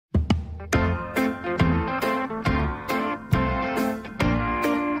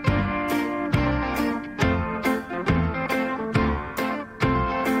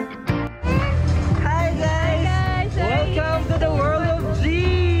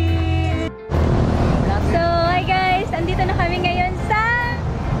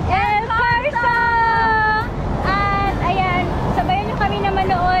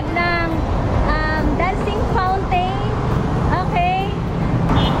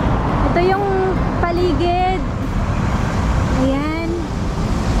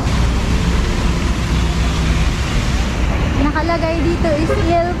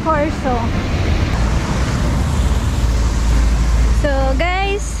Corso. So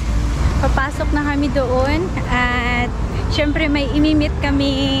guys, papasok na kami doon at syempre may imimit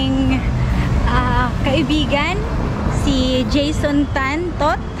kaming kaibigan, si Jason Tan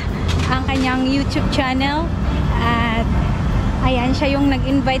Tot, ang kanyang YouTube channel, at ayan, siya yung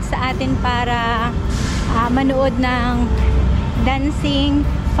nag-invite sa atin para manood ng dancing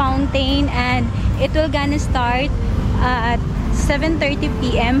fountain, and it will gonna start at 7:30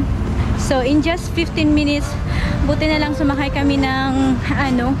 PM. So in just 15 minutes, buti na lang sumakay kami ng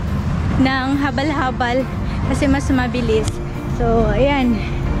ng habal-habal kasi mas mabilis. So ayan,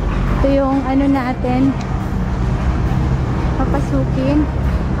 ito yung natin papasukin.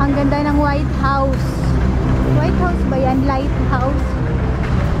 Ang ganda ng White House. White House ba yan? Lighthouse.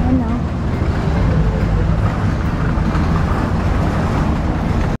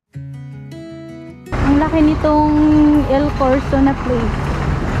 Ang laki nitong El Corso na place.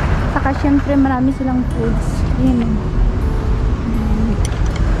 Saka syempre marami silang foods. Ayan.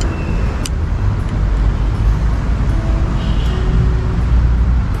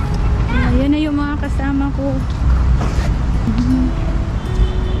 Ayan na yung mga kasama ko.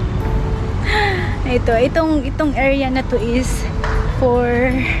 Itong area na to is for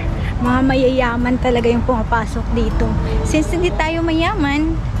mga mayayaman talaga yung pumapasok dito. Since hindi tayo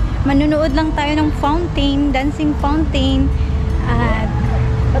mayaman, manunood lang tayo ng fountain, dancing fountain, at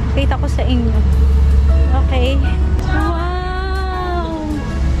papakita ko sa inyo. Okay? Wow!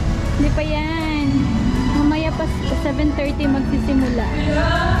 Hindi pa yan. Mamaya pa 7:30 magsisimula.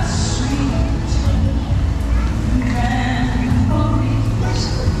 Wow!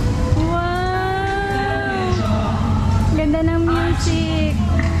 Ganda ng music.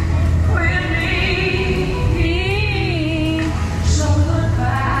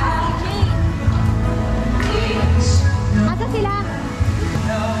 Asa sila?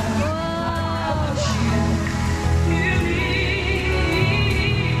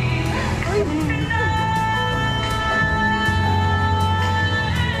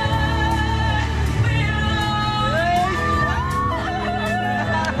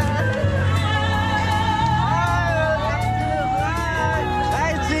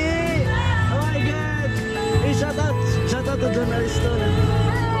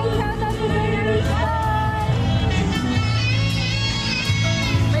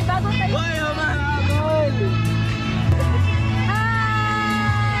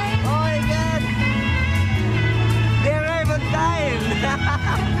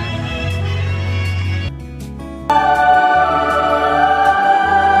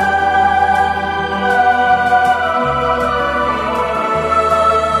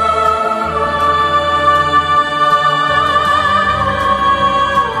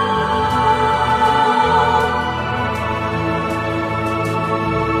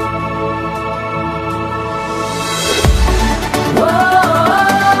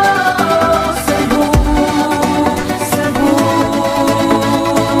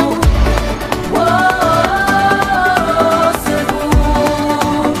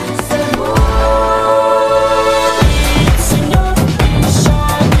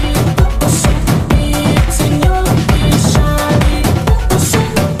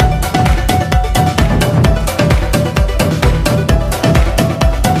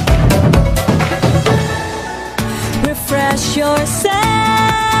 Yourself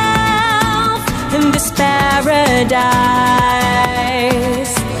in this paradise.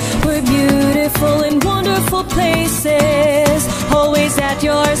 We're beautiful and wonderful places, always at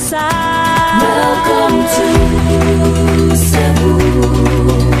your side. Welcome to Cebu.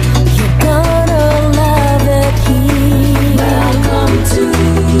 You're gonna love it here. Welcome to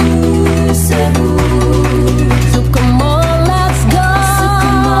Cebu. So come on, let's go.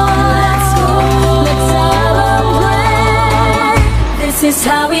 Let's celebrate. This is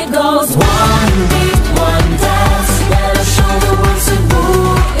how it goes. One beat, one dance. Let us show the world Cebu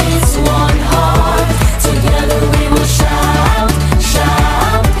is one heart. Together we will shout,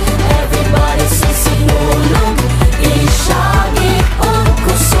 shout. Everybody say sinulog, ishagi ang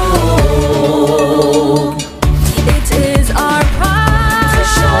Corso. It is our pride,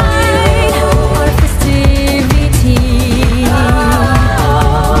 our festivity, with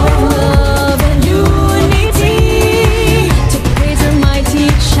love and unity, to praise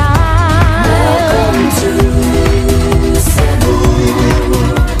Almighty Child. Welcome to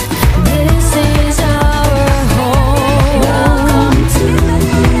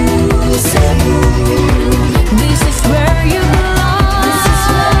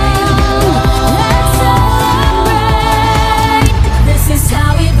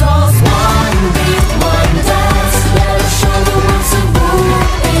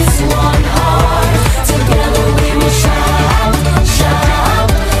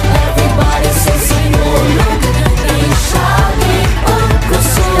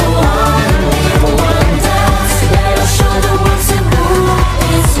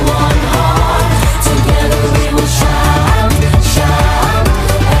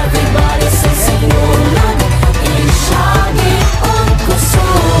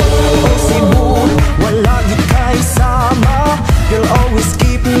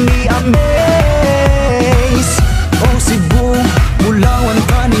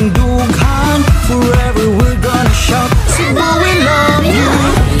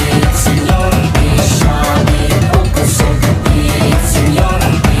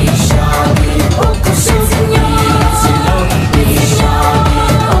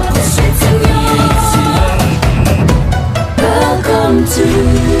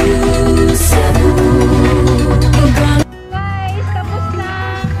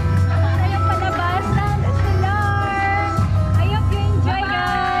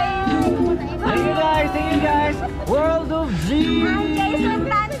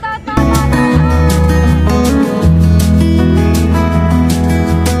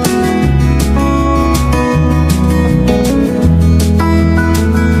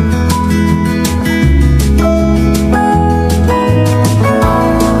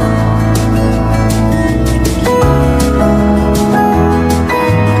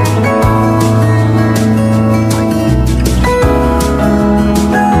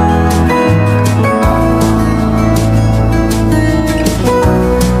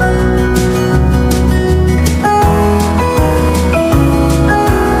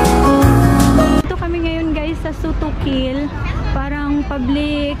Parang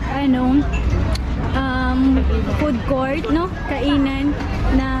public food court, no? Kainan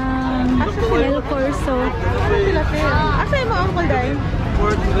ng El Corso. Asa yung mga uncle dahil?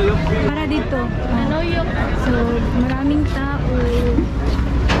 Para dito. So, maraming tao.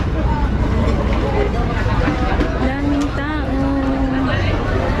 Maraming tao.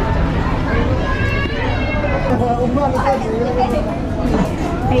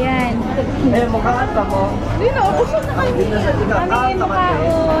 Ayan. Eh, mukhaan ka mo. Hindi na, busog na kayo. Kami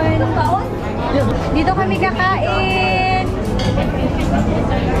makaon. Dito kami kakain.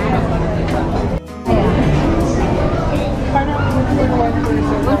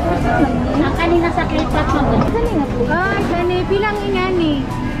 Ang kanina sa clip-up mo. Ay, kani. Pilang ingani.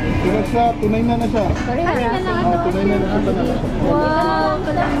 Pero siya, tunay na siya. Kanina lang ito. Tunay na siya. Wow,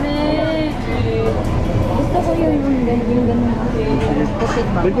 kalami. Gusto ko yung ganun. Pusit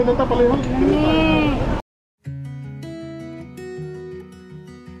ba? Bigyan na pala yun. Kalami.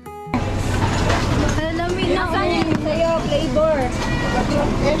 Kalami na. Sa'yo, flavor.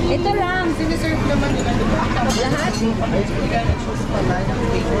 Ito lang. Siniserve naman nila. Lahat?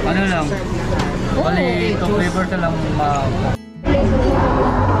 Ano lang? Bali, ito flavor ka lang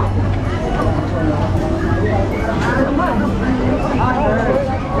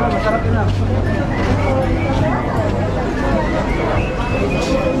masarap yun lang.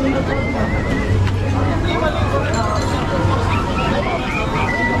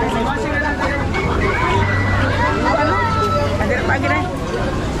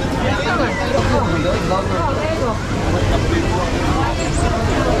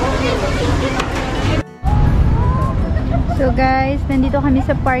 So guys, nandito kami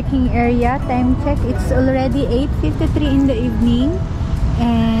sa parking area. Time check, it's already 8:53 in the evening.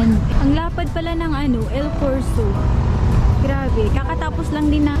 And ang lapad pala ng El Corso. Grabe, kakatapos lang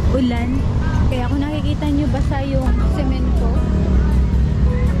din na ulan. Kaya kung nakikita nyo, basa yung semento.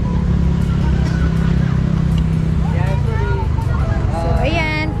 So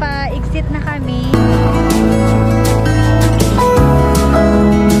ayan, pa-exit na kami.